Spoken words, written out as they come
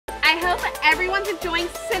I hope everyone's enjoying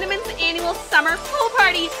Cinnamon's annual summer pool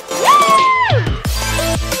party. Woo!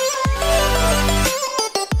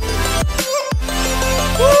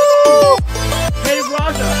 Woo! Hey,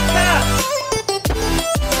 Raja, Cat!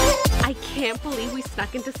 I can't believe we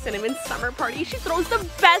snuck into Cinnamon's summer party. She throws the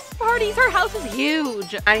best parties. Her house is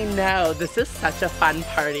huge. I know, this is such a fun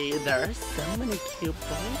party. There are so many cute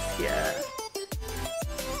boys here.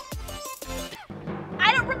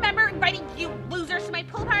 I don't remember inviting you losers to my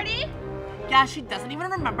pool party. Yeah, she doesn't even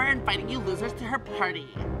remember inviting you losers to her party.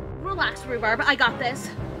 Relax, Rhubarb. I got this.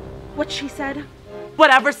 What she said.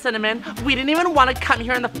 Whatever, Cinnamon. We didn't even want to come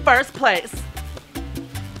here in the first place.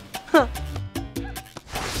 Huh.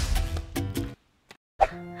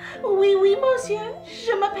 Oui, oui, monsieur.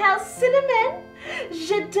 Je m'appelle Cinnamon.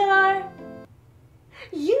 J'adore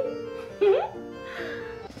you.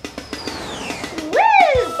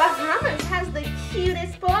 Woo! Bahamas has the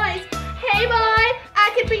cutest boys. Hey, boy,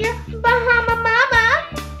 I could be your Bahama mama.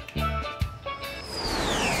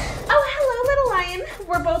 Oh, hello, little lion.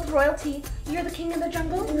 We're both royalty. You're the king of the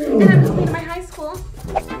jungle, and I'm the queen of my high school.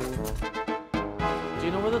 Do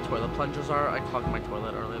you know where the toilet plungers are? I clogged my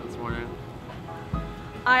toilet earlier this morning.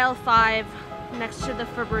 Aisle 5, next to the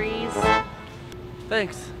Febreze.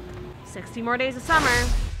 Thanks. 60 more days of summer.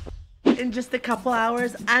 In just a couple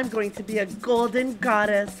hours, I'm going to be a golden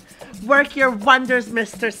goddess. Work your wonders,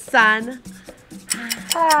 Mr. Sun.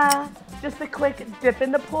 Just a quick dip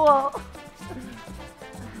in the pool.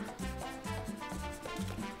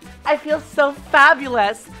 I feel so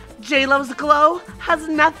fabulous. J-Lo's glow has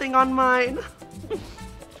nothing on mine.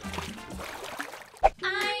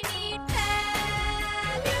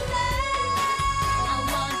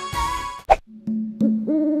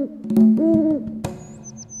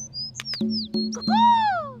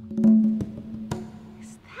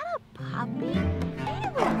 Is that a puppy?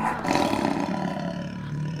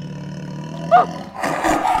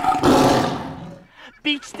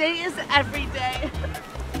 Beach day is every day.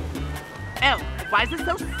 Ew, why is it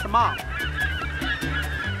so small?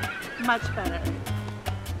 Much better.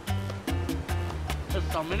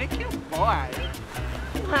 There's so many cute boys.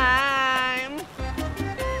 Hi.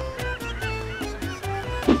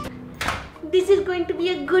 This is going to be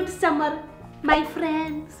a good summer, my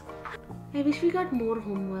friends. I wish we got more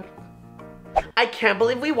homework. I can't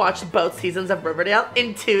believe we watched both seasons of Riverdale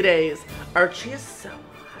in 2 days. Archie is so hot.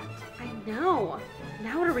 I know.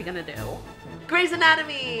 Now what are we gonna do? Grey's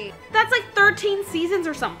Anatomy! That's like 13 seasons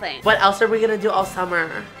or something. What else are we gonna do all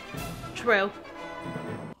summer? True.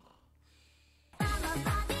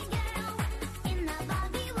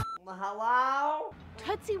 Hello?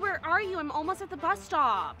 Tootsie, where are you? I'm almost at the bus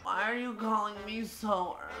stop. Why are you calling me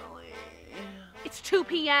so early? It's 2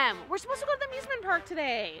 p.m. We're supposed to go to the amusement park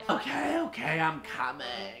today. Okay, I'm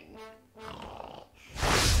coming.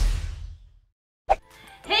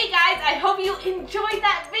 Hey guys, I hope you enjoyed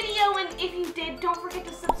that video, and if you did, don't forget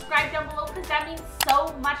to subscribe down below because that means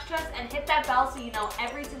so much to us, and hit that bell so you know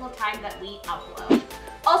every single time that we upload.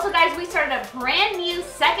 Also guys, we started a brand new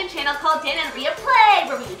second channel called Dan and Riya Play,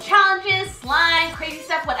 where we do challenges, slime, crazy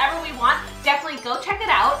stuff, whatever we want. Definitely go check it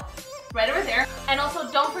out. Right over there. And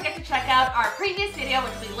also don't forget to check out our previous video,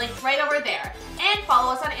 which will be linked right over there. And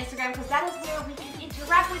follow us on Instagram because that is where we can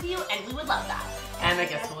interact with you, and we would love that. And I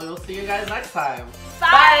guess we will see you guys next time.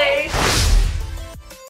 Bye!